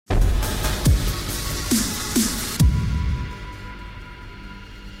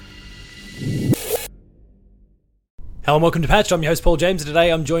Hello and welcome to Patched. I'm your host Paul James, and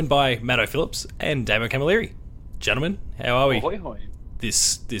today I'm joined by Matto Phillips and Damo Camilleri. Gentlemen, how are we? Ahoy, hoy.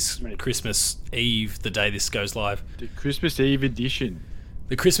 This Christmas Eve, the day this goes live. The Christmas Eve edition.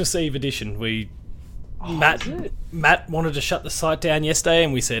 The Christmas Eve edition. Is it? Matt wanted to shut the site down yesterday,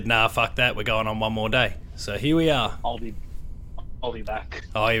 and we said, nah, fuck that, we're going on one more day. So here we are. I'll be back.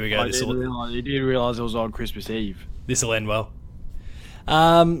 Oh, here we go. You didn't realise it was on Christmas Eve. This'll end well.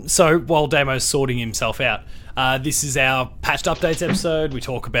 So while Damo's sorting himself out, this is our Patched Updates episode. We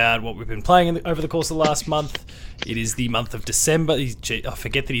talk about what we've been playing over the course of the last month. It is the month of December. I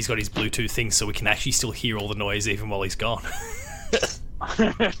forget that he's got his Bluetooth thing so we can actually still hear all the noise even while he's gone.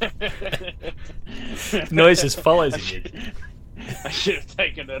 Noise just follows him. I should have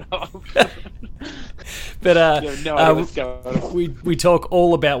taken it off. But You have no idea what's going on. we talk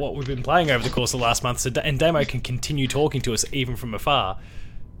all about what we've been playing over the course of the last month, so and Damo can continue talking to us even from afar.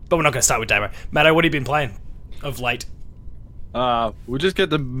 But we're not going to start with Damo. Matto, what have you been playing of late? We'll just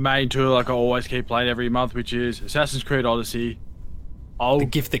get the main two like I always keep playing every month, which is Assassin's Creed Odyssey. The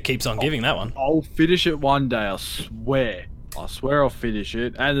gift that keeps on giving, that one. I'll finish it one day, I swear. I swear I'll finish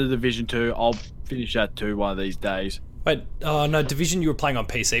it. And the Division 2, I'll finish that too one of these days. Wait, no, Division you were playing on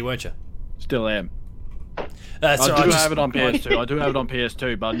PC, weren't you? Still am. So I do have it on PS2. I do have it on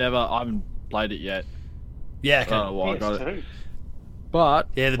PS2, but I haven't played it yet. Yeah, I don't know okay. why I got it. PS2. But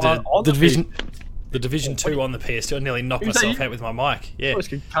Yeah, on the P- Division 2 on the PS2. I nearly knocked Who's that, myself you? out with my mic. you Yeah. always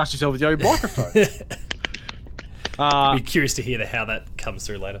can catch yourself with your own microphone. Be curious to hear how that comes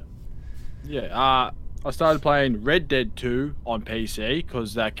through later. I started playing Red Dead 2 on PC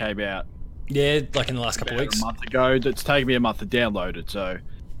because that came out Yeah, like in the last couple of about weeks. a month ago. It's taken me a month to download it, so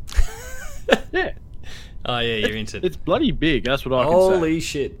yeah, Oh yeah, you're into it. it's bloody big. That's what I can Holy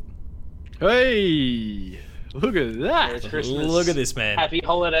shit. say. Hey, look at Merry that! Christmas. Look at this, man. Happy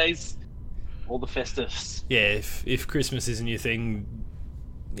holidays. All the festives. Yeah, if Christmas isn't your thing,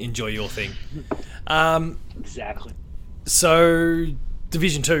 enjoy your thing. Exactly. So,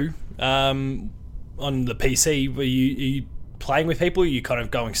 Division 2, on the PC, are you playing with people? Are you kind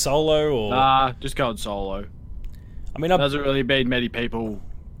of going solo? Or Nah, just going solo. I mean, There hasn't really been many people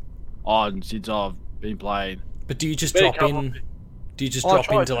on since I've been playing. but do you just Been a drop couple- in? Do you just I drop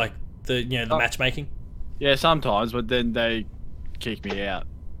tried into to. like the Oh. matchmaking? Yeah, sometimes, but then they kick me out.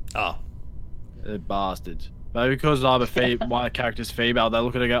 Oh, They're bastards. But because I'm my character's female, they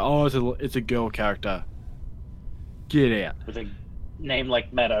look at it and go, "Oh, it's a girl character." Get out. With a name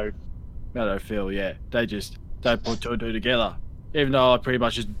like Meadow. Meadow Phil, yeah. They don't put two and two together. Even though I pretty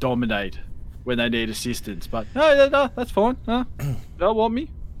much just dominate when they need assistance. But no, that's fine. No, they don't want me.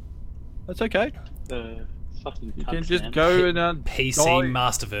 That's okay. Fucking You can cunts, just man. go and PC die.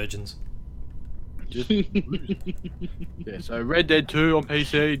 Master Virgins. Just yeah. So Red Dead 2 on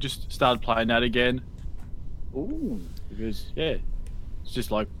PC, just started playing that again Ooh. because yeah, it's just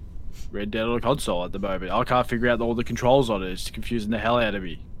like Red Dead on a console at the moment. I can't figure out all the controls on it. It's confusing the hell out of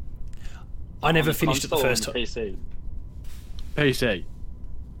me. I never On the finished it the console or first on time. the PC. PC.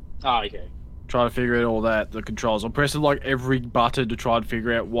 Oh, okay. Trying to figure out all the controls. I'm pressing like every button to try and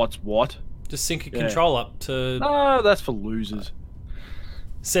figure out what's what. Just sync a Yeah. control up to. No, that's for losers.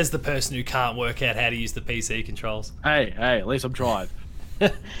 Says the person who can't work out how to use the PC controls. Hey, at least I'm trying.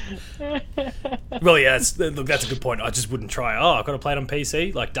 Well, yeah, look, that's a good point. I just wouldn't try. Oh, I've got to play it on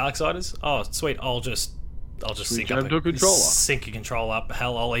PC, like Darksiders. Oh, sweet. I'll just Switch sync up over to a controller. sync a control up.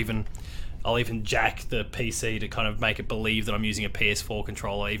 Hell, I'll even jack the PC to kind of make it believe that I'm using a PS4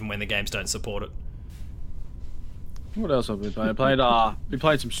 controller, even when the games don't support it. What else have I been playing? Been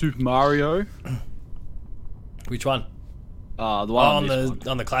playing some Super Mario. Which one? The Oh, one on this the one.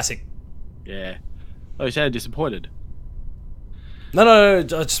 on the classic. Yeah. Oh, you sounded disappointed. No, I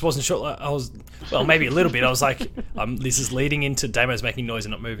just wasn't sure. I was, well, maybe a little bit. I was like, this is leading into Damo's making noise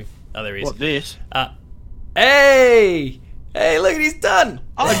and not moving. Oh, there he is. What, this? Hey, look at he's done.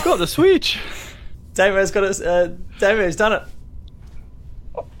 I've got the Switch. Damo's got it. Damo's done it.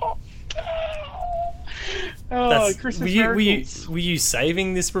 Oh, Christmas miracles. were you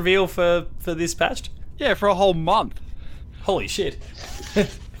saving this reveal for this patched? Yeah, for a whole month. Holy shit.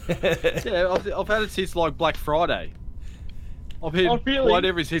 Yeah, I've had it since like Black Friday. I've been Oh, really? playing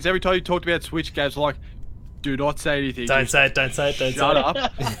ever since. Every time you talked about Switch games, like, do not say anything. Don't Just say it, don't say it, don't Shut say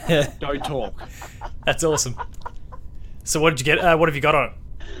up. it. Don't talk. That's awesome. So what did you get? What have you got on it?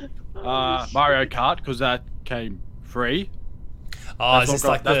 Mario Kart, because that came free. Oh, is this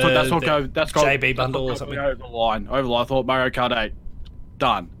like that's what JB bundle or something? Over the line. I thought Mario Kart 8.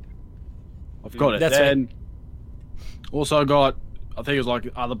 Done. I've got it. That's then also got, I think it was like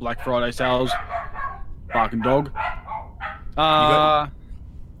other Black Friday sales. Barking Dog. got-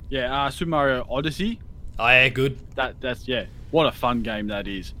 Super Mario Odyssey. Oh yeah, good. That's yeah. What a fun game that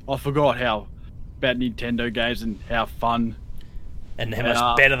is. I forgot how about Nintendo games and how fun. And how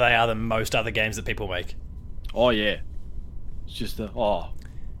much better they are than most other games that people make. Oh yeah. It's just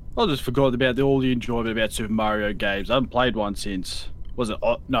I just forgot about all the enjoyment about Super Mario games. I haven't played one since. Was it?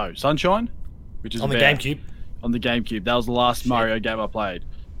 No, Sunshine, which is On the about- GameCube. On the GameCube. That was the last Mario game I played.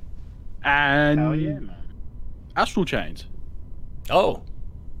 And Hell yeah, man. Astral Chains. Oh,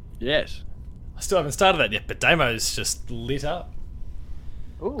 Yes. I still haven't started that yet, but Damo's just lit up.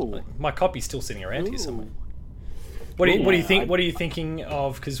 Ooh. My copy's still sitting around here somewhere. Ooh. What do you Yeah, think? What are you thinking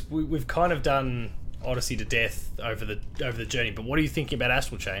of? Because we've kind of done Odyssey to death over the journey, but what are you thinking about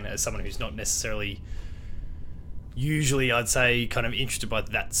Astral Chain as someone who's not necessarily, usually I'd say, kind of interested by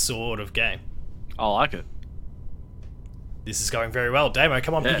that sort of game? I like it. This is going very well, Damo.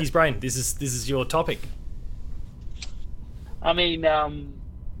 Come on, Yeah. pick his brain. This is your topic. I mean,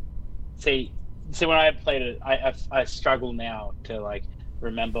 see, when I played it, I struggle now to like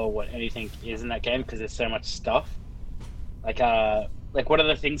remember what anything is in that game because there's so much stuff. Like what are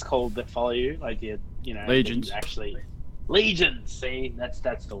the things called that follow you? Like Legions. Actually, legions. See, that's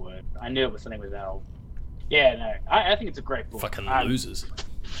the word. I knew it was something with L. Yeah, no, I think it's a great book. Fucking losers.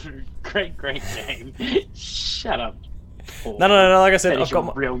 great game. Shut up. Paul. No. Like I said, That is I've got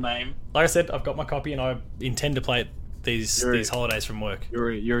your my, real name. like I said, I've got my copy, and I intend to play it these holidays from work.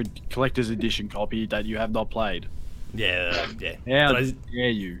 You're a collector's edition copy that you have not played. Yeah. How That I dare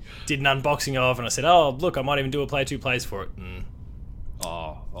you? did an unboxing of, and I said, "Oh, look, I might even do a play 2 plays for it." And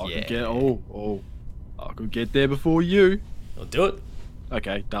I could get there before you. I'll do it.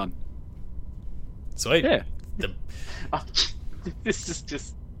 Okay, done. Sweet. Yeah. The This is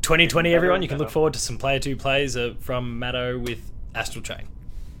just 2020, everyone. You can look forward to some player 2 plays from Matto with Astral Chain.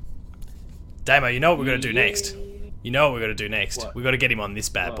 Damo, you know what we're going to do next. You know what we're going to do next. What? We've got to get him on this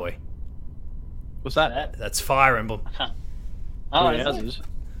bad boy. What's that? that. That's Fire Emblem. Oh, Three is it? houses.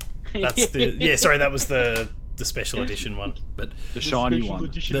 That's the sorry, that was the special edition one. But The shiny one.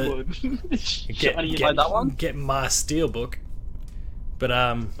 get Shiny get, that one? get my Steelbook. But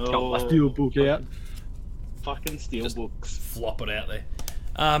Got my steel book out. Fucking steel books. flop it out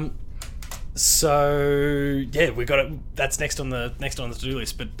there. So yeah, we got it. That's next on the to-do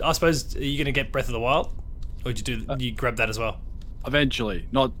list. But I suppose, are you going to get Breath of the Wild, or did you grab that as well? Eventually,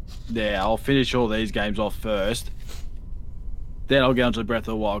 not now. I'll finish all these games off first. Then I'll get onto Breath of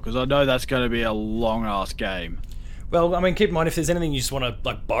the Wild because I know that's going to be a long ass game. Well, I mean, keep in mind if there's anything you just want to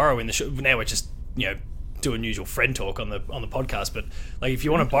like borrow in the show. Now we're just doing usual friend talk on the podcast. But like, if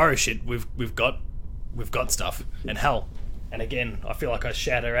you want to borrow shit, we've got stuff. And hell, and again, I feel like I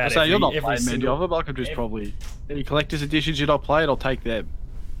shout her out. So you're not every playing many single- of them. I could just probably any collector's editions you're not playing. I'll take them.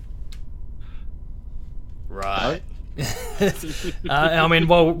 Right. I mean,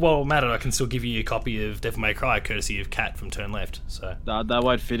 while Matt, I can still give you a copy of Devil May Cry, courtesy of Cat from Turn Left. So. That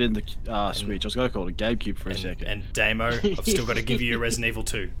won't fit in the Switch. I was going to call it a GameCube for a second. And Damo, I've still got to give you a Resident Evil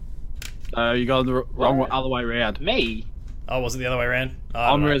 2. You got the wrong What? other way around. Me? Oh, was it the other way around? Oh, I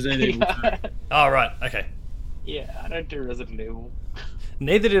I'm don't know. Resident Evil 2. Oh, right. Okay. Yeah, I don't do Resident Evil.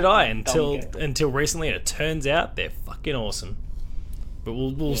 Neither did I until game. recently, and it turns out they're fucking awesome. But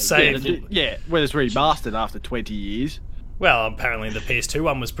we'll say, Yeah, when it's remastered after 20 years. well, apparently the PS2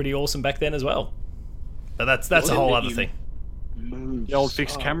 one was pretty awesome back then as well. But that's a Wasn't whole it other you- thing. Move The old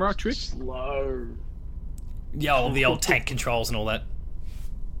fixed so camera trick? Slow. Yeah, all the old tank controls and all that.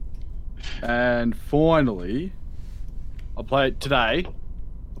 And finally, I played today.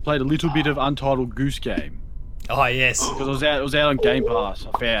 I played a little bit of Untitled Goose Game Oh yes, because it was out on Game Pass.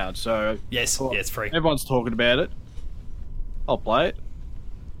 I found so yes, yeah, it's free. everyone's talking about it. I'll play it.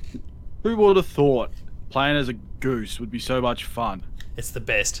 Who would have thought playing as a goose would be so much fun? It's the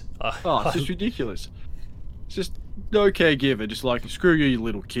best. Oh, it's just ridiculous. It's just no caregiver, just like screw you, you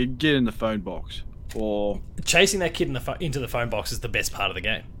little kid. Get in the phone box, or Chasing that kid into the phone box is the best part of the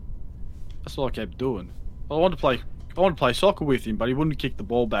game. that's what I kept doing. I wanted to play soccer with him, but he wouldn't kick the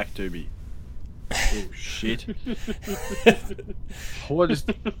ball back to me. Oh shit! What is?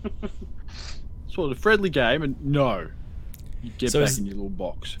 Sort of a friendly game, and no, you get So back is- in your little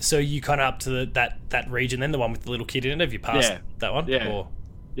box. So you kind of up to that region then, the one with the little kid in it. Have you passed Yeah. that one? Yeah. Or...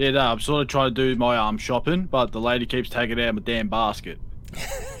 Yeah, no, I'm sort of trying to do my shopping, but the lady keeps taking out my damn basket.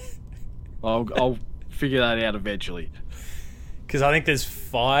 I'll figure that out eventually. Because I think there's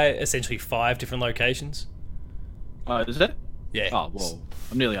essentially five different locations. Oh, is it? Yeah. Oh well,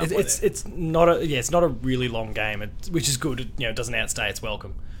 I'm nearly halfway there. It's not a really long game, which is good. It doesn't outstay its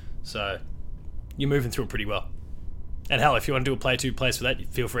welcome. So you're moving through it pretty well. And hell, if you want to do a play 2 plays for that, you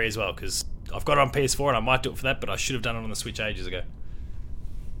feel free as well. Because I've got it on PS4 and I might do it for that, but I should have done it on the Switch ages ago.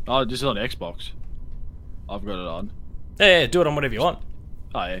 Oh, this is on Xbox. I've got it on. Yeah, do it on whatever you want.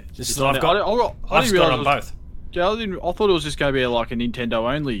 Oh yeah, Just on I've got. I I've just didn't got it realise on it was- both. Yeah, I thought it was just going to be like a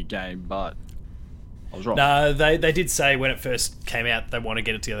Nintendo only game, but I was wrong. No, they did say when it first came out they want to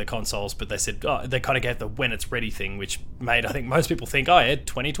get it to the other consoles, but they said they kind of gave the when it's ready thing, which made I think most people think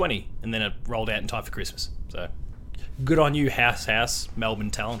 2020, and then it rolled out in time for Christmas. So good on you, House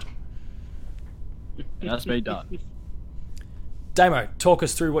Melbourne talent. And that's me done. Damo, talk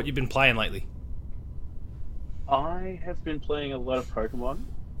us through what you've been playing lately. I have been playing a lot of Pokemon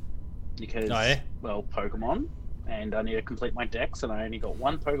because, well, Pokemon, and I need to complete my decks, and I only got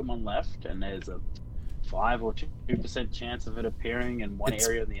one Pokemon left, and there's a 5 or 2% chance of it appearing in one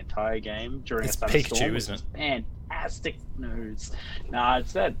area in the entire game during a It's thunderstorm. Pikachu, isn't it? Fantastic news. No,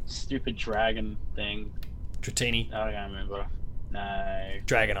 it's that stupid dragon thing. Dratini, I don't remember. No,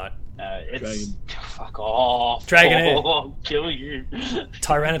 Dragonite, it's fuck off. Dragonair. I'll kill you.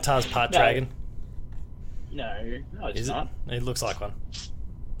 Tyranitar's part No. dragon. No, it's Is it? not. It looks like one.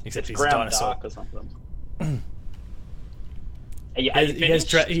 Except It's he's a ground dinosaur. dark or something. He has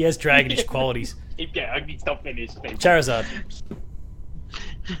dragonish qualities. Yeah, I need to stop finished. Charizard.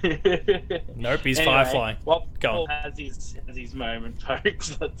 Nope, he's Anyway, fire-flying. Well, Go Paul on. has his moment,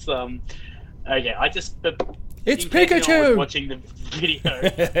 folks. Let's okay. It's in case no one Pikachu! was watching the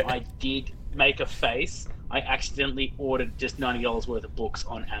video, I did make a face. I accidentally ordered just $90 worth of books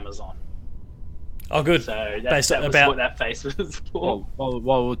on Amazon. Oh, good. So that Based was about- what that face was for.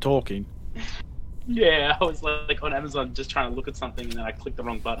 While we're talking, Yeah, I was like on Amazon just trying to look at something, and then I clicked the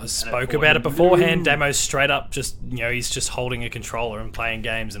wrong button. I and spoke bought about it beforehand. No. Damo's straight up just, he's just holding a controller and playing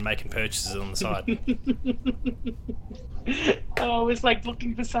games and making purchases on the side. I was like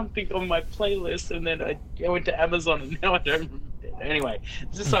looking for something on my playlist, and then I went to Amazon, and now I don't remember. Anyway,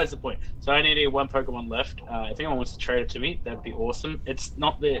 this is besides the point. So I need one Pokemon left. If anyone wants to trade it to me, that'd be awesome. It's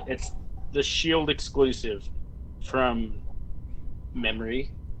the Shield exclusive from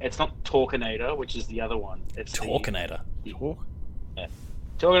memory. It's not Torquenator, which is the other one. It's Torquenator.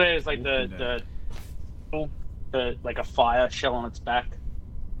 Torquenator is like the like a fire shell on its back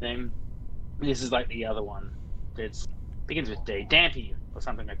thing. This is like the other one. It's begins with D. Dampy or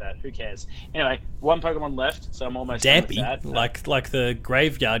something like that. Who cares? Anyway, one Pokemon left, so I'm almost done with that. Dampy, like the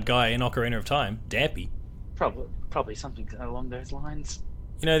graveyard guy in Ocarina of Time. Dampy. Probably something along those lines.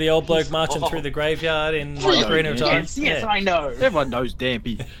 You know the old bloke marching through the graveyard in Ocarina of Time? Yes, I know. everyone knows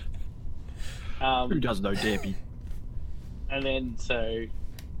Dampy. Who Um, doesn't know Dampy? and then so,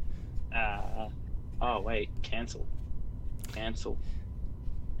 oh wait, cancel.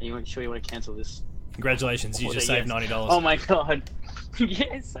 Are you sure you want to cancel this? Congratulations, you Oh, just yes. saved $90. Oh my god!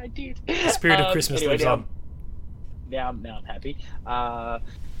 Yes, I did. The spirit of Christmas anyway, lives on. Now I'm happy.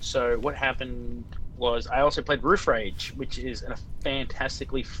 So what happened was I also played Roof Rage, which is a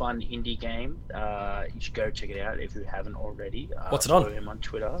fantastically fun indie game. You should go check it out if you haven't already. What's it on? Follow him on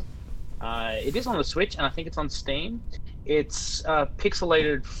Twitter. It is on the Switch, and I think it's on Steam. It's a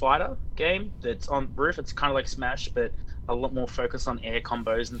pixelated fighter game that's on Roof. It's kind of like Smash, but a lot more focused on air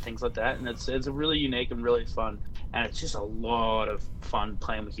combos and things like that. And it's a really unique and really fun. And it's just a lot of fun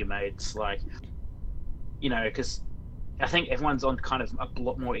playing with your mates. Like, because I think everyone's on kind of a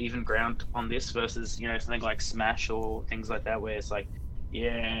lot more even ground on this versus, something like Smash or things like that, where it's like,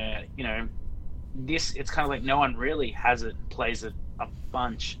 this, it's kind of like no one really has it, plays it a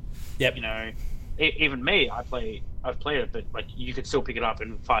bunch. Yep. Even me, I've played it, but like you could still pick it up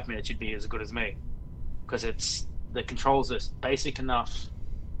in 5 minutes, you'd be as good as me. Because the controls are basic enough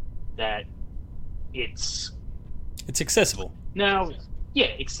that it's accessible. now, yeah,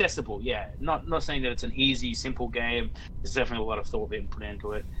 accessible. Yeah, not saying that it's an easy, simple game. There's definitely a lot of thought being put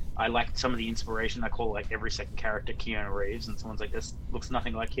into it. I like some of the inspiration. I call like every second character Keanu Reeves, and someone's like, "This looks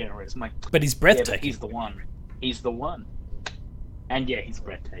nothing like Keanu Reeves." I'm like, But he's "Yeah, breathtaking. but he's the one. He's the one." And yeah, he's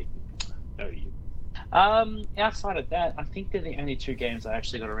breathtaking. Oh, you. Outside of that, I think they're the only two games I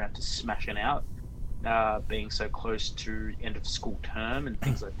actually got around to smashing out. Being so close to end of school term and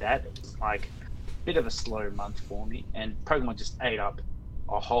things like that, it was like a bit of a slow month for me. And Pokemon just ate up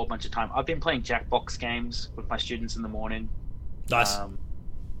a whole bunch of time. I've been playing Jackbox games with my students in the morning. Nice.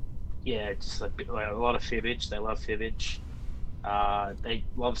 Yeah, just like a lot of Fibbage. They love Fibbage. They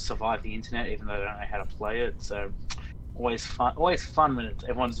love Survive the Internet, even though they don't know how to play it. So always fun when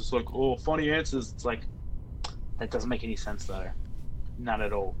everyone's just like, "Oh, funny answers." It's like that doesn't make any sense though. None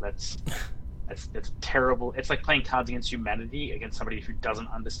at all. That's terrible. It's like playing Cards Against Humanity against somebody who doesn't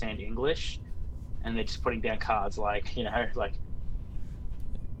understand English, and they're just putting down cards like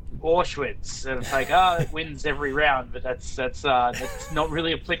Auschwitz, and it's like, it wins every round, but that's not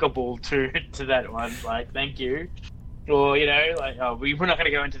really applicable to that one. Like, thank you. Or we're not going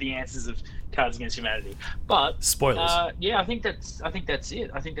to go into the answers of Cards Against Humanity. But Spoilers. yeah, I think that's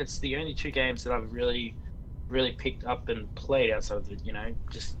it. I think that's the only two games that I've really picked up and played outside of the,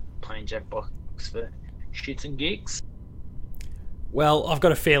 just playing Jackbox for shits and gigs. Well, I've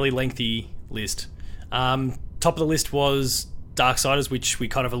got a fairly lengthy list. Top of the list was Darksiders, which we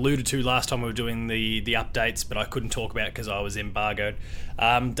kind of alluded to last time we were doing the updates, but I couldn't talk about because I was embargoed.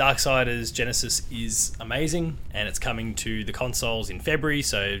 Darksiders Genesis is amazing, and it's coming to the consoles in February,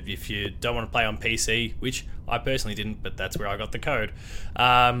 so if you don't want to play on PC, which I personally didn't, but that's where I got the code,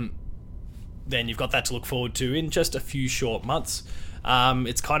 then you've got that to look forward to in just a few short months.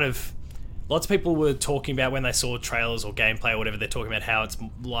 It's kind of... Lots of people were talking about when they saw trailers or gameplay or whatever, they're talking about how it's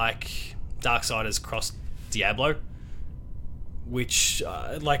like Darksiders cross Diablo, which,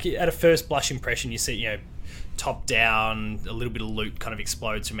 like, at a first blush impression, you see, top down, a little bit of loot kind of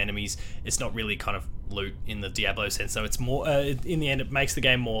explodes from enemies. It's not really kind of loot in the Diablo sense, so it's more, in the end, it makes the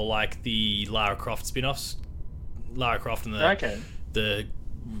game more like the Lara Croft spin-offs. Lara Croft and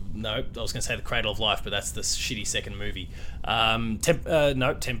no, I was going to say the Cradle of Life, but that's the shitty second movie. Temple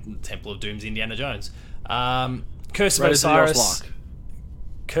of Doom's Indiana Jones. Curse of Osiris.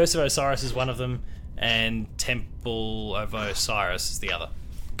 Curse of Osiris is one of them, and Temple of Osiris is the other.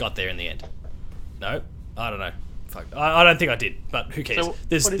 Got there in the end. No, I don't know. Fuck, I don't think I did, but who cares? So,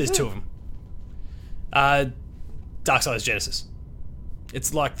 there's two of them. Darksiders Genesis.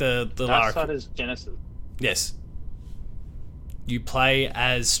 It's like the Lara. Darksiders Genesis. Yes. You play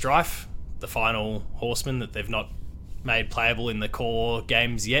as Strife, the final horseman that they've not made playable in the core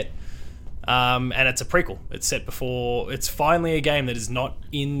games yet. And it's a prequel. It's set before... It's finally a game that is not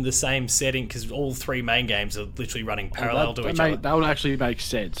in the same setting, because all three main games are literally running parallel to each other. That would actually make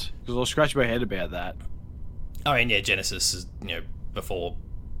sense, because I'll scratch my head about that. I mean, yeah, Genesis is, before...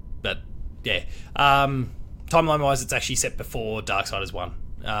 But, yeah. Timeline-wise, it's actually set before Darksiders 1.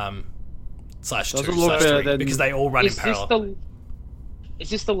 /2/3, because they all run in parallel. Is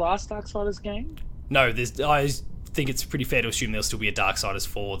this the last Darksiders game? No, I think it's pretty fair to assume there'll still be a Darksiders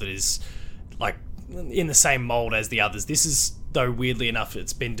 4 that is like in the same mold as the others. This is, though, weirdly enough,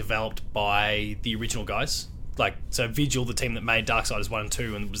 it's been developed by the original guys. Like, so Vigil, the team that made Darksiders 1 and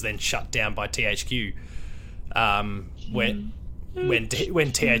 2 and was then shut down by THQ, when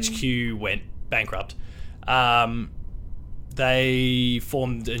THQ went bankrupt, they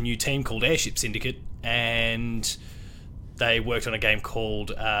formed a new team called Airship Syndicate, and they worked on a game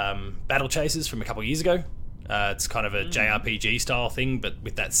called Battle Chasers from a couple of years ago. It's kind of a JRPG style thing, but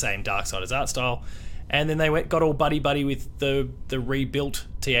with that same Darksiders art style. And then they got all buddy with the rebuilt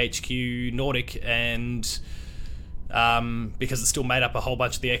THQ Nordic, and because it still made up a whole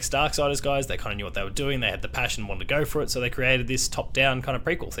bunch of the ex-Darksiders guys, they kind of knew what they were doing. They had the passion, wanted to go for it, so they created this top-down kind of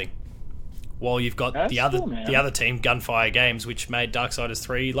prequel thing. While you've got the other team, Gunfire Games, which made Darksiders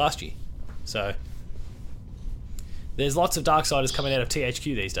 3 last year. So there's lots of Darksiders coming out of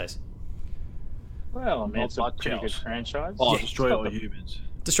THQ these days. Well, I mean, it's a pretty good franchise. Oh, yeah, Destroy All Humans.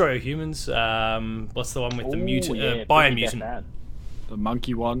 Destroy All Humans. What's the one with the mutant? Yeah, Biomutant. The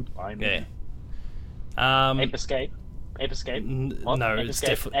monkey one. Yeah. Ape Escape. No, Ape it's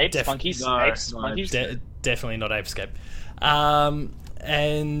Escape. Apes, monkeys. No, apes, no, monkeys. Definitely not Ape Escape. And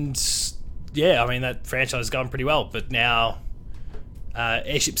yeah, I mean, that franchise has gone pretty well, but now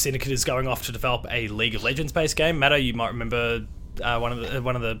Airship Syndicate is going off to develop a League of Legends based game. Matto, you might remember one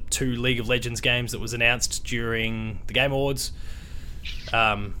of the two League of Legends games that was announced during the Game Awards,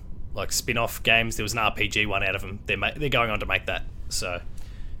 like spin-off games. There was an RPG one out of them. They're going on to make that, so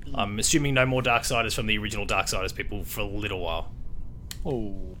I'm assuming no more Darksiders from the original Darksiders people for a little while.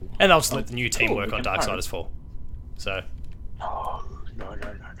 Oh, and they'll just let the new team work on Darksiders 4. So No.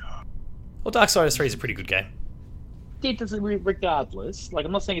 well, Darksiders 3 is a pretty good game. It doesn't, regardless. Like,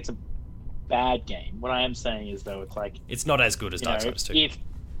 I'm not saying it's a bad game. What I am saying is, though, it's like, It's not as good as Darksiders 2.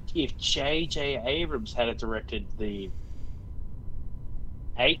 If J.J. Abrams had directed the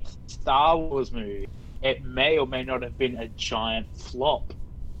 8th Star Wars movie, it may or may not have been a giant flop.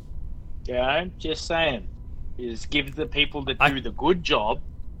 Just saying. Just give the people that do the good job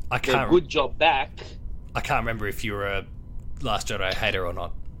their good job back. I can't remember if you were a Last Jedi hater or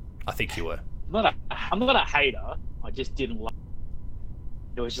not. I think you were. I'm not a hater. I just didn't like it.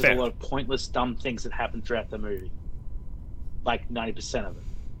 There was just a lot of pointless, dumb things that happened throughout the movie. Like 90% of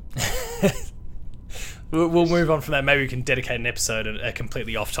it. We'll move on from that. Maybe we can dedicate an episode, a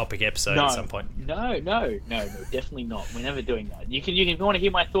completely off-topic episode at some point. No, definitely not. We're never doing that. If you want to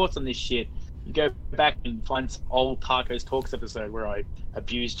hear my thoughts on this shit, you go back and find some old Tacos Talks episode where I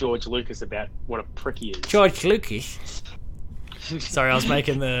abused George Lucas about what a prick he is. George Lucas? Sorry, I was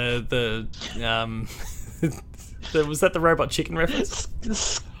making the was that the Robot Chicken reference?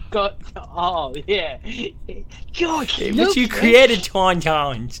 got. Oh yeah. God, But you created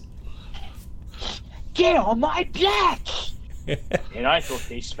Tauntauns. Get on my back. And I thought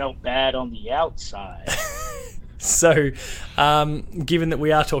they smelled bad on the outside. So, given that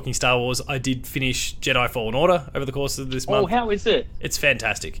we are talking Star Wars, I did finish Jedi Fallen Order over the course of this month. Oh, how is it? It's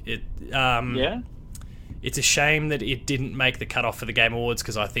fantastic. Yeah. It's a shame that it didn't make the cutoff for the Game Awards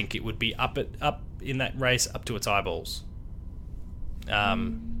because I think it would be up in that race up to its eyeballs.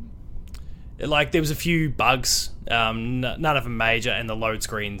 Like there was a few bugs, none of them major, and the load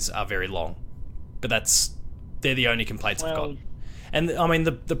screens are very long. But they're the only complaints I've got. And I mean,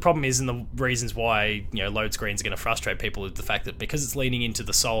 the problem is, and the reasons why load screens are going to frustrate people is the fact that because it's leaning into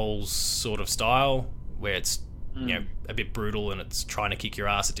the Souls sort of style, where it's a bit brutal and it's trying to kick your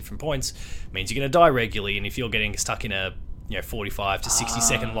ass at different points, means you're going to die regularly. And if you're getting stuck in a 45 to 60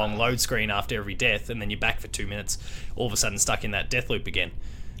 second long load screen after every death, and then you're back for 2 minutes, all of a sudden stuck in that death loop again,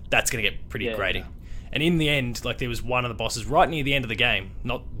 that's going to get pretty grating. And in the end, like there was one of the bosses right near the end of the game,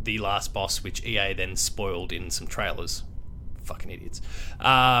 not the last boss, which EA then spoiled in some trailers. Fucking idiots.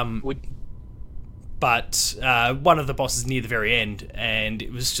 But one of the bosses near the very end, and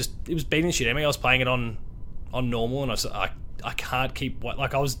it was beating the shit out of me. I was playing it on normal, and I can't keep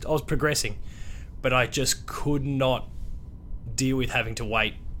I was progressing, but I just could not deal with having to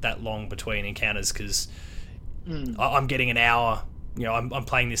wait that long between encounters because I'm getting an hour. I'm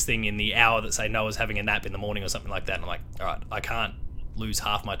playing this thing in the hour that say Noah's having a nap in the morning or something like that, and I'm like, all right, I can't lose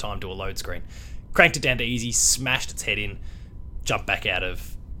half my time to a load screen. Cranked it down to easy, smashed its head in, jump back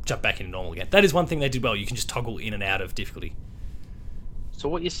into normal again. That is one thing they did well. You can just toggle in and out of difficulty. So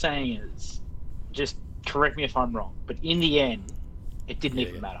what you're saying is, just correct me if I'm wrong, but in the end, it didn't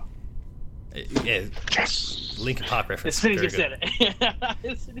even matter. Yeah. Yes. Linkin Park reference. As soon as you said it.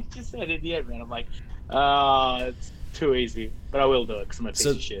 As soon as you said it in the end, man, I'm like, it's too easy. But I will do it because I'm a piece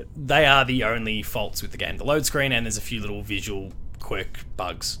of shit. They are the only faults with the game. The load screen, and there's a few little visual quirk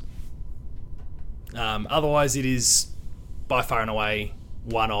bugs. Otherwise, it is by far and away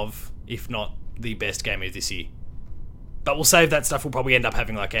one of, if not the best game of this year. But we'll save that stuff. We'll probably end up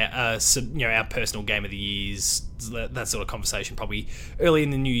having like our personal game of the years, that sort of conversation, probably early in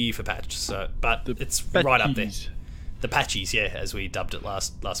the new year for patch. So, but it's right up there. The patchies, yeah, as we dubbed it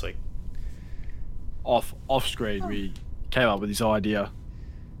last week. Off screen, we came up with this idea.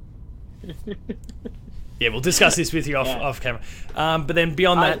 Yeah, we'll discuss this with you off camera. But then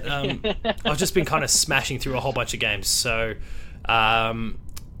beyond that, I've just been kind of smashing through a whole bunch of games. So,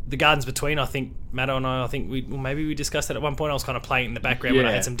 The Gardens Between, I think, Matto and I think maybe we discussed that at one point. I was kind of playing it in the background when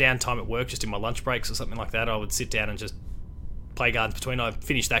I had some downtime at work, just in my lunch breaks or something like that. I would sit down and just play Gardens Between. I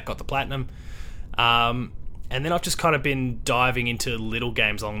finished that, got the platinum. And then I've just kind of been diving into little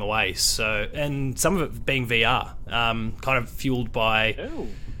games along the way. So, and some of it being VR, kind of fueled by... Oh.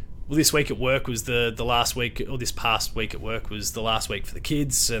 Well, this week at work was the last week, or this past week at work was the last week for the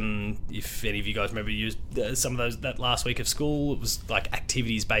kids. And if any of you guys remember some of that last week of school, it was like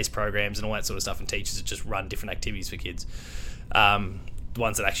activities-based programs and all that sort of stuff, and teachers that just run different activities for kids. The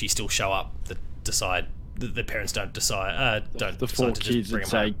ones that actually still show up that decide that the parents don't decide. The 4 kids that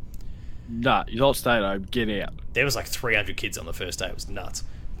say, "Nah, you're not staying home. Get out." There was like 300 kids on the first day. It was nuts.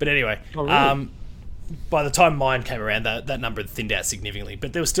 But anyway. Oh, really? By the time mine came around, that number had thinned out significantly,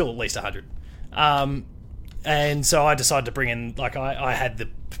 but there was still at least 100. And so I decided to bring in, like, I had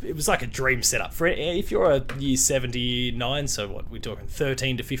it was like a dream setup. For if you're a year 79, so what, we're talking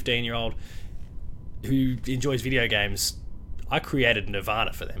 13 to 15-year-old who enjoys video games, I created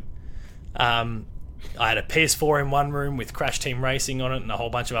Nirvana for them. I had a PS4 in one room with Crash Team Racing on it and a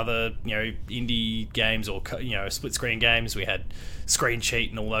whole bunch of other, indie games or, split-screen games. We had Screen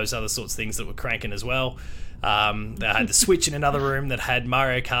Cheat and all those other sorts of things that were cranking as well. I had the Switch in another room that had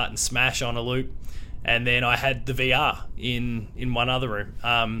Mario Kart and Smash on a loop. And then I had the VR in one other room.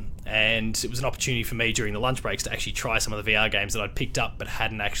 And it was an opportunity for me during the lunch breaks to actually try some of the VR games that I'd picked up but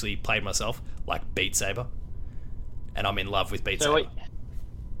hadn't actually played myself, like Beat Saber. And I'm in love with Beat Saber.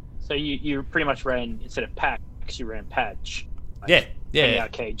 So you pretty much ran, instead of PAX, you ran Patch. Yeah.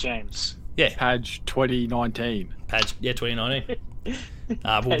 Arcade James. Yeah. Patch 2019. Patch, 2019.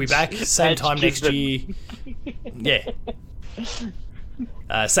 We'll be back same time next year. Yeah.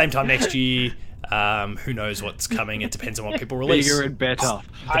 Same time next year. Who knows what's coming? It depends on what people release. Bigger and better.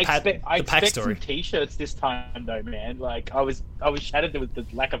 I expect some t-shirts this time though, man. Like I was shattered with the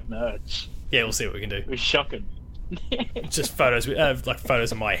lack of merch. Yeah, we'll see what we can do. It was shocking. Just photos, like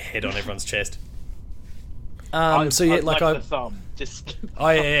photos of my head on everyone's chest. The thumb. Just. Oh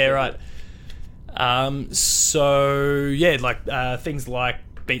yeah, right. Things like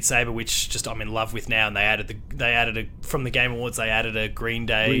Beat Saber, which just I'm in love with now, and they added from the Game Awards. They added a Green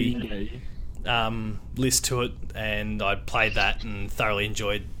Day list to it, and I played that and thoroughly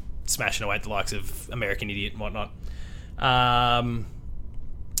enjoyed smashing away at the likes of American Idiot and whatnot.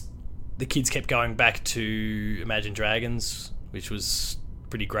 The kids kept going back to Imagine Dragons, which was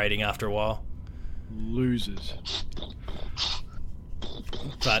pretty grating after a while. Losers.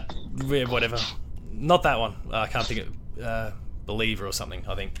 But yeah, whatever. Not that one. I can't think of Believer or something.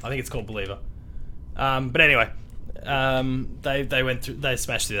 I think it's called Believer. But anyway, they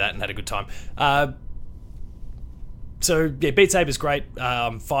smashed through that and had a good time. So yeah, Beat Saber's great.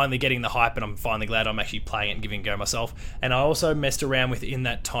 I'm finally getting the hype, and I'm finally glad I'm actually playing it and giving it a go myself. And I also messed around with, in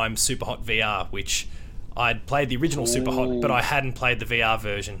that time, Superhot VR, which I'd played the original Superhot, but I hadn't played the VR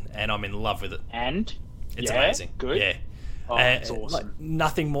version, and I'm in love with it. And it's amazing. Good. Yeah. Oh, it's awesome. Like,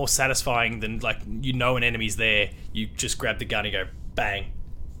 nothing more satisfying than, like, an enemy's there, you just grab the gun and go bang,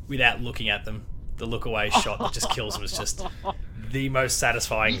 without looking at them. The look away shot that just kills them is just the most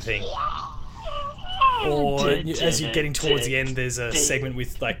satisfying thing. Or as you're getting towards the end, there's a segment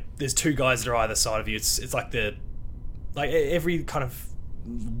with, like, there's two guys that are either side of you. It's like every kind of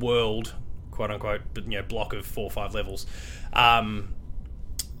world, quote unquote, but block of 4 or 5 levels,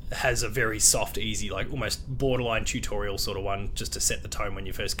 has a very soft, easy, like almost borderline tutorial sort of one, just to set the tone when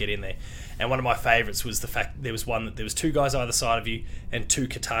you first get in there. And one of my favourites was the fact there was 2 guys either side of you and 2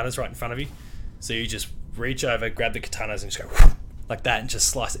 katanas right in front of you. So you just reach over, grab the katanas, and just go like that, and just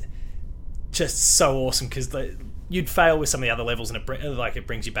slice it. Just so awesome, because you'd fail with some of the other levels, and it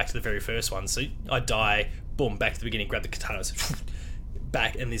brings you back to the very first one. So I die, boom, back to the beginning, grab the katanas,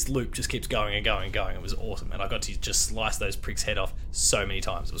 back, and this loop just keeps going and going and going. It was awesome, and I got to just slice those pricks' head off so many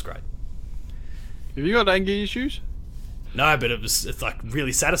times. It was great. Have you got anger issues? No, but it's like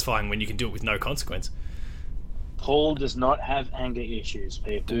really satisfying when you can do it with no consequence. Paul does not have anger issues,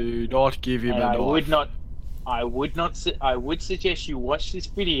 people. Do not give him And a knife. I would suggest you watch this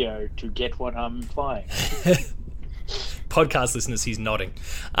video to get what I'm implying. Podcast listeners, he's nodding.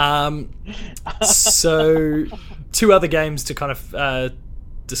 So 2 other games to kind of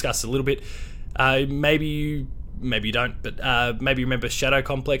discuss a little bit. Maybe you don't, but maybe you remember Shadow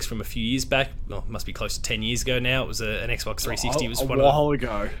Complex from a few years back. Well, it must be close to 10 years ago now. It was an Xbox 360. It was one of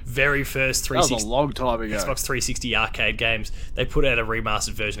the very first 360. That was a long time ago. Xbox 360 arcade games. They put out a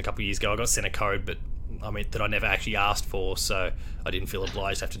remastered version a couple of years ago. I got sent a code, but that I never actually asked for, so I didn't feel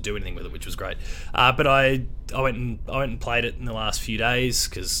obliged to have to do anything with it, which was great. But I went and played it in the last few days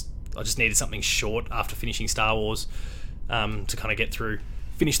because I just needed something short after finishing Star Wars to kind of get through.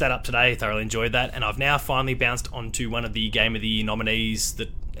 Finished that up today, thoroughly enjoyed that, and I've now finally bounced onto one of the Game of the Year nominees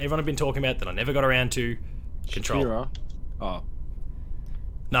that everyone had been talking about that I never got around to. Control. Sekiro. Oh.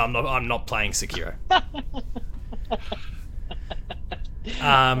 No, I'm not playing Sekiro.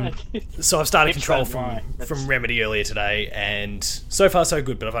 So I've started Control from Remedy earlier today, and so far so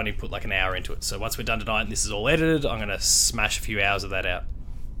good, but I've only put like an hour into it. So once we're done tonight and this is all edited, I'm going to smash a few hours of that out.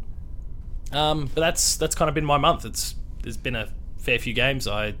 But that's kind of been my month. There's been a fair few games.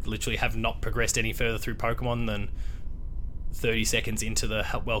 I literally have not progressed any further through Pokemon than 30 seconds into the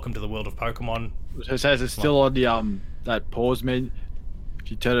Welcome to the World of Pokemon. So it says it's still on the that pause menu. If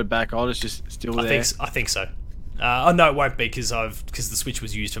you turn it back on, it's just still there. I think so. Oh no, it won't be because the Switch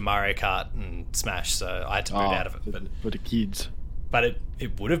was used for Mario Kart and Smash, so I had to boot out of it. But for the kids. But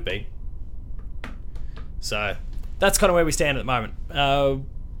it would have been. So that's kind of where we stand at the moment.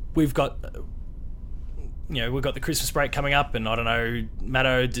 We've got the Christmas break coming up, and I don't know,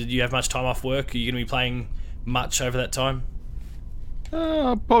 Matto, did you have much time off work? Are you going to be playing much over that time?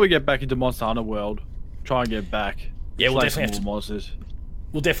 I'll probably get back into Monster Hunter World. Try and get back. Yeah, we'll definitely have to. Monsters.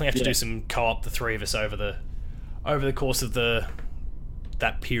 We'll definitely have to do some co-op, the 3 of us, over the course of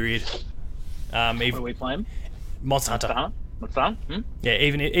that period. What are we playing? Monster Hunter. What's fun? Yeah,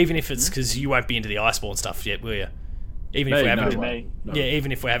 even if it's because you won't be into the Iceborne stuff yet, will you? Even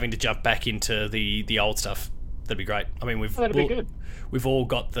if we're having to jump back into the old stuff, that'd be great. I mean, we've all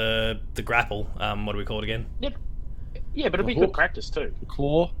got the grapple. What do we call it again? Yep. Yeah, but it'll be good practice too. The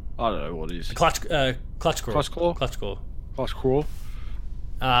claw. I don't know what it is. Clutch claw. Clutch claw. Clutch claw. Clutch claw.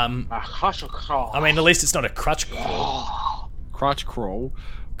 I mean, at least it's not a crutch claw. Crutch crawl.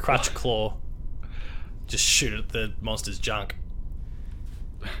 Crutch claw. Just shoot at the monster's junk.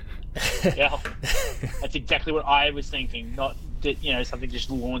 Yeah, that's exactly what I was thinking. Not that something just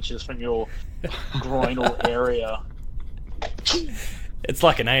launches from your groinal area. It's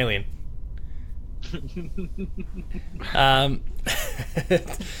like an alien.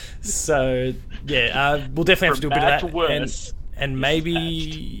 So yeah, we'll definitely have to do a bit of that. And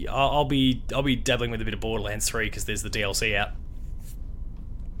maybe I'll be dabbling with a bit of Borderlands 3 because there's the DLC out.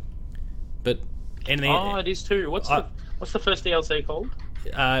 But anything. Oh, it is too. What's the first DLC called?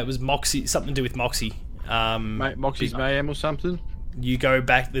 It was Moxie, something to do with Moxie. Moxie's Mayhem or something. You go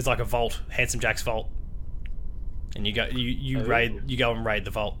back. There's like a vault, Handsome Jack's vault, and you go raid. You go and raid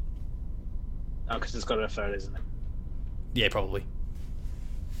the vault. Oh, because it's got a photo, isn't it? Yeah, probably.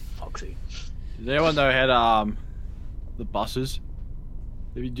 Foxy. Does anyone know how to the buses?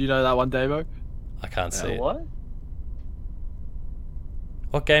 Do you know that one, Davo? I can't see it. What?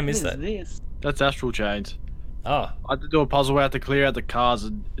 What game is that? This? That's Astral Chains. Oh, I had to do a puzzle where I had to clear out the cars,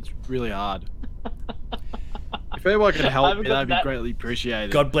 and it's really hard. If anyone can help me, that'd be greatly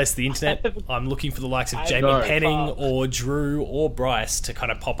appreciated. God bless the internet. I'm looking for the likes of Jamie know. Penning or Drew or Bryce to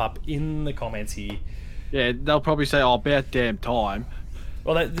kind of pop up in the comments here. Yeah, they'll probably say, "Oh, about damn time."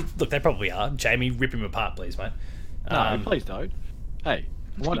 Well, look, they probably are. Jamie, rip him apart, please, mate. No, please don't. Hey,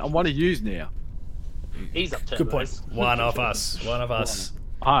 I want to use now. He's up to Good point. One of us. One of us.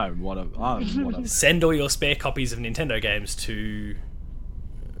 I'm one of. Send all your spare copies of Nintendo games to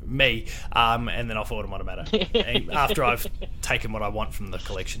me, and then I'll forward them on a matter after I've taken what I want from the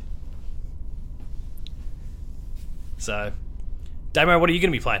collection. So, Damo, what are you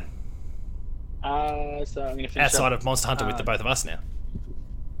going to be playing? So I'm going to finish Outside up. of Monster Hunter with the both of us now.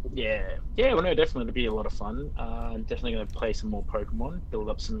 Yeah, well, no, definitely it'll be a lot of fun. I'm definitely going to play some more Pokemon, build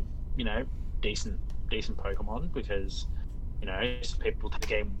up some, decent Pokemon, because, some people take the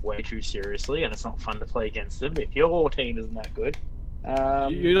game way too seriously, and it's not fun to play against them if your team isn't that good.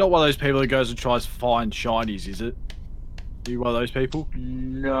 You're not one of those people that goes and tries to find shinies, is it? Are you one of those people?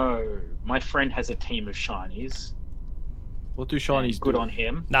 No, my friend has a team of shinies. What do shinies Good do? on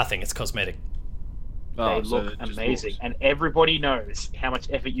him. Nothing. It's cosmetic. They so look it just amazing, looks. and everybody knows how much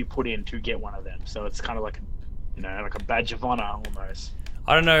effort you put in to get one of them. So it's kind of like, like a badge of honor almost.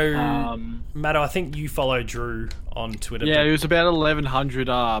 I don't know, Matto. I think you follow Drew on Twitter. Yeah, it was about 1,100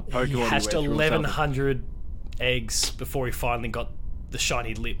 Pokemon. He hatched 1,100 eggs before he finally got the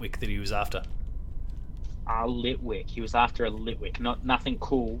shiny Litwick that he was after. A Litwick. He was after a Litwick, nothing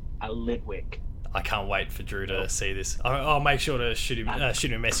cool. A Litwick. I can't wait for Drew to see this. I'll make sure to shoot him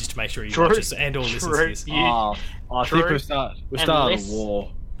a message to make sure he Drew- watches and or listens to this. I think True. we're starting a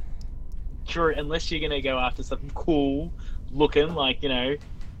war. Sure, unless you're gonna go after something cool looking, like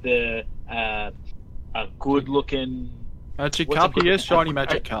the a good looking Magic What's Cup, a good- yes, shiny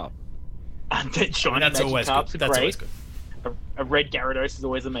Magic Cup. shiny That's Magic always Cups good. are That's great. always good. A red Gyarados is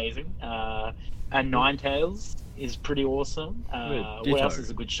always amazing. A Ninetales is pretty awesome. What Ditto. else is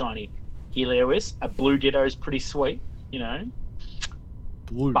a good shiny? Helios. A blue Ditto is pretty sweet,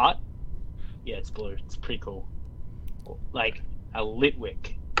 Blue. But yeah, it's blue. It's pretty cool. Like a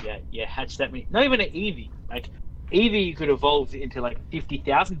Litwick. Yeah, hatch that many. Not even an Eevee. Like Eevee, you could evolve into like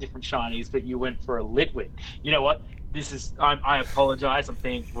 50,000 different shinies, but you went for a Litwick. You know what? I apologize. I'm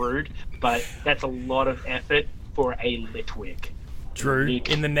being rude, but that's a lot of effort for a Litwick. Drew,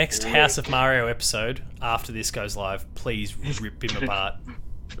 in the next House of Mario episode, after this goes live, please rip him apart.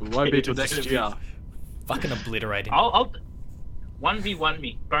 It won't be till next year. Fucking obliterate him. I'll 1v1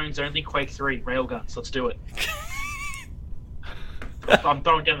 me. Bones only, Quake 3, railguns. Let's do it. I'm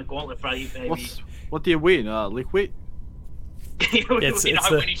throwing down the gauntlet for you, baby. What do you win? Liquid? It's I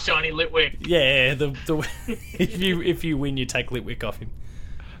the- win his shiny Litwick. Yeah, if you win, you take Litwick off him.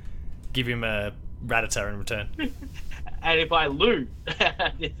 Give him a Rattata in return. And if I lose,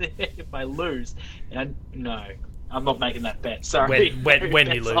 no, I'm not making that bet. Sorry.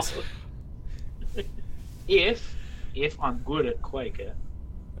 When you That's lose. all. If I'm good at Quaker.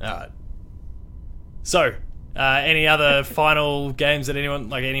 Alright. So, any other final games that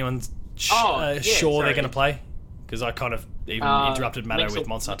anyone's sure sorry. they're going to play? Because I kind of even interrupted Matto with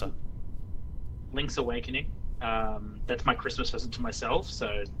Monster Hunter. Link's Awakening. That's my Christmas present to myself,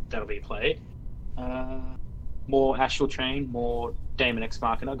 so that'll be played. More Astral Chain, more Daemon X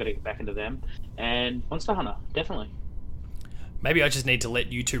Machina. I've got to get back into them. And Monster Hunter, definitely. Maybe I just need to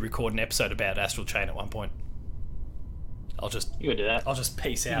let you two record an episode about Astral Chain at one point. You could do that. I'll just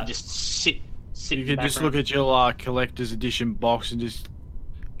peace You out. can just sit You in the can just background. look at your collector's edition box and just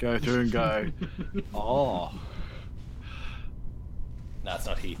go through and go, oh. No, it's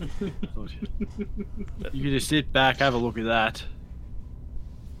not here. You can just sit back, have a look at that.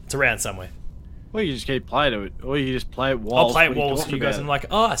 It's around somewhere. Or you just keep playing it, or you can just play it while I'll play it while you guys. I'm like,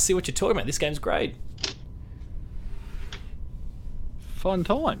 I see what you're talking about. This game's great. fun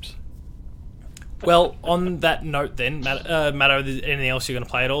times. Well, on that note, then, Matto, anything else you're going to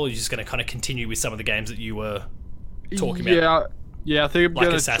play at all? Or are you just going to kind of continue with some of the games that you were talking about? Yeah, I think I'm Like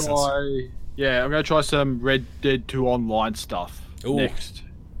going to Assassins. try. Yeah, I'm going to try some Red Dead 2 online stuff Ooh.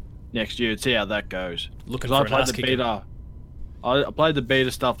 next year and see how that goes. Looking 'Cause for an I ass played the kicker. beta. I played the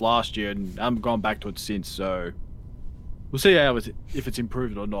beta stuff last year and I haven't gone back to it since. So we'll see if it's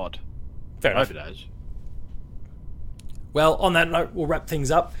improved or not. Fair I enough. hope it has. Well, on that note, we'll wrap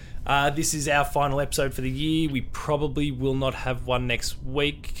things up. This is our final episode for the year. We probably will not have one next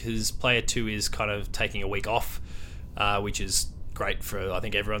week because Player 2 is kind of taking a week off, which is great for, I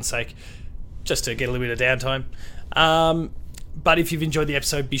think, everyone's sake, just to get a little bit of downtime. But if you've enjoyed the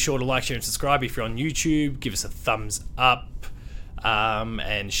episode, be sure to like, share, and subscribe. If you're on YouTube, give us a thumbs up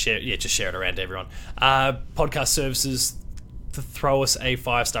and share. Yeah, just share it around to everyone. Podcast services, throw us a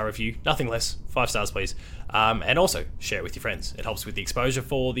 5-star review. Nothing less. 5 stars, please. And also, share it with your friends. It helps with the exposure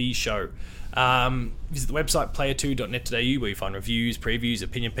for the show. Visit the website, player2.net.au, where you find reviews, previews,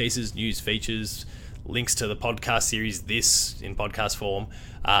 opinion pieces, news, features, links to the podcast series, this in podcast form,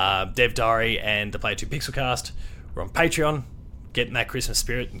 Dev Diary, and the Player 2 Pixelcast. We're on Patreon. Get in that Christmas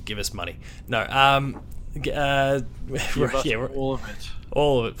spirit and give us money. No, Give us we're all of it.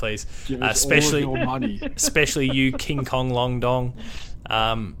 all of it, please. Give us Especially, all of your money. especially you, King Kong Long Dong.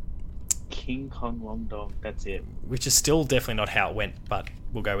 King Kong Long Dong. That's it. Which is still definitely not how it went, but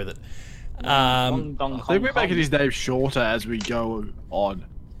we'll go with it. Long Dong I Kong think we're making Kong. his name shorter as we go on.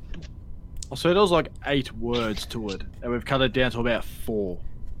 So there was like 8 words to it, and we've cut it down to about 4.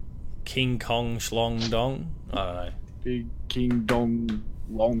 King Kong Shlong Dong. I don't know. Big King Dong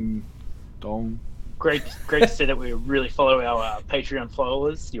Long Dong. Great to see that we really follow our Patreon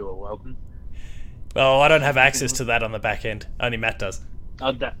followers. You're welcome. Well, I don't have access to that on the back end. Only Matt does.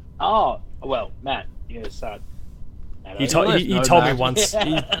 Well, Matt, you gotta start. Matt, He, let us he know, told me Matt. once.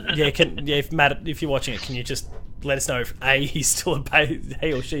 If Matt, if you're watching it, can you just let us know if A, he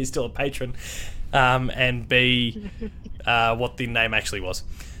or she is still a patron, and B, what the name actually was.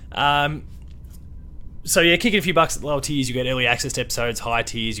 So yeah, kick it a few bucks at the lower tiers, you get early access to episodes. High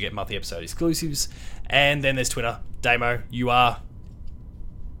tiers, you get monthly episode exclusives. And then there's Twitter. Damo, you are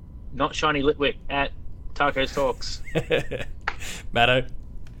Not Shiny Litwick at Tacos Talks. Matto.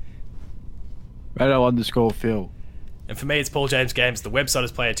 Matto_Phil. And for me, it's Paul James Games. The website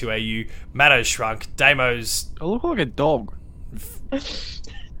is Player2AU. Matto's shrunk. Damo's... I look like a dog. Well,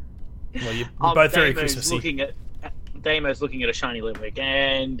 you're both very Christmassy. Damo's looking at a Shiny Litwick,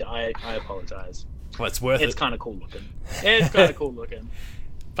 and I apologize. Well, it's worth It's it. kind of cool looking. It's kind of cool looking.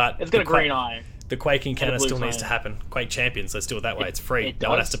 But It's got the a green eye. The Quake encounter blue still needs to flame. happen. Quake Champions, let's do it that way. It's free. It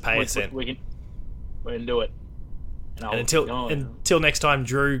No one has does. to pay a cent. We can do it. And until next time,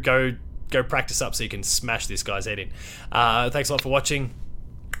 Drew, go practice up so you can smash this guy's head in. Thanks a lot for watching.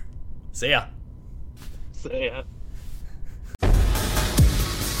 See ya. So, yeah.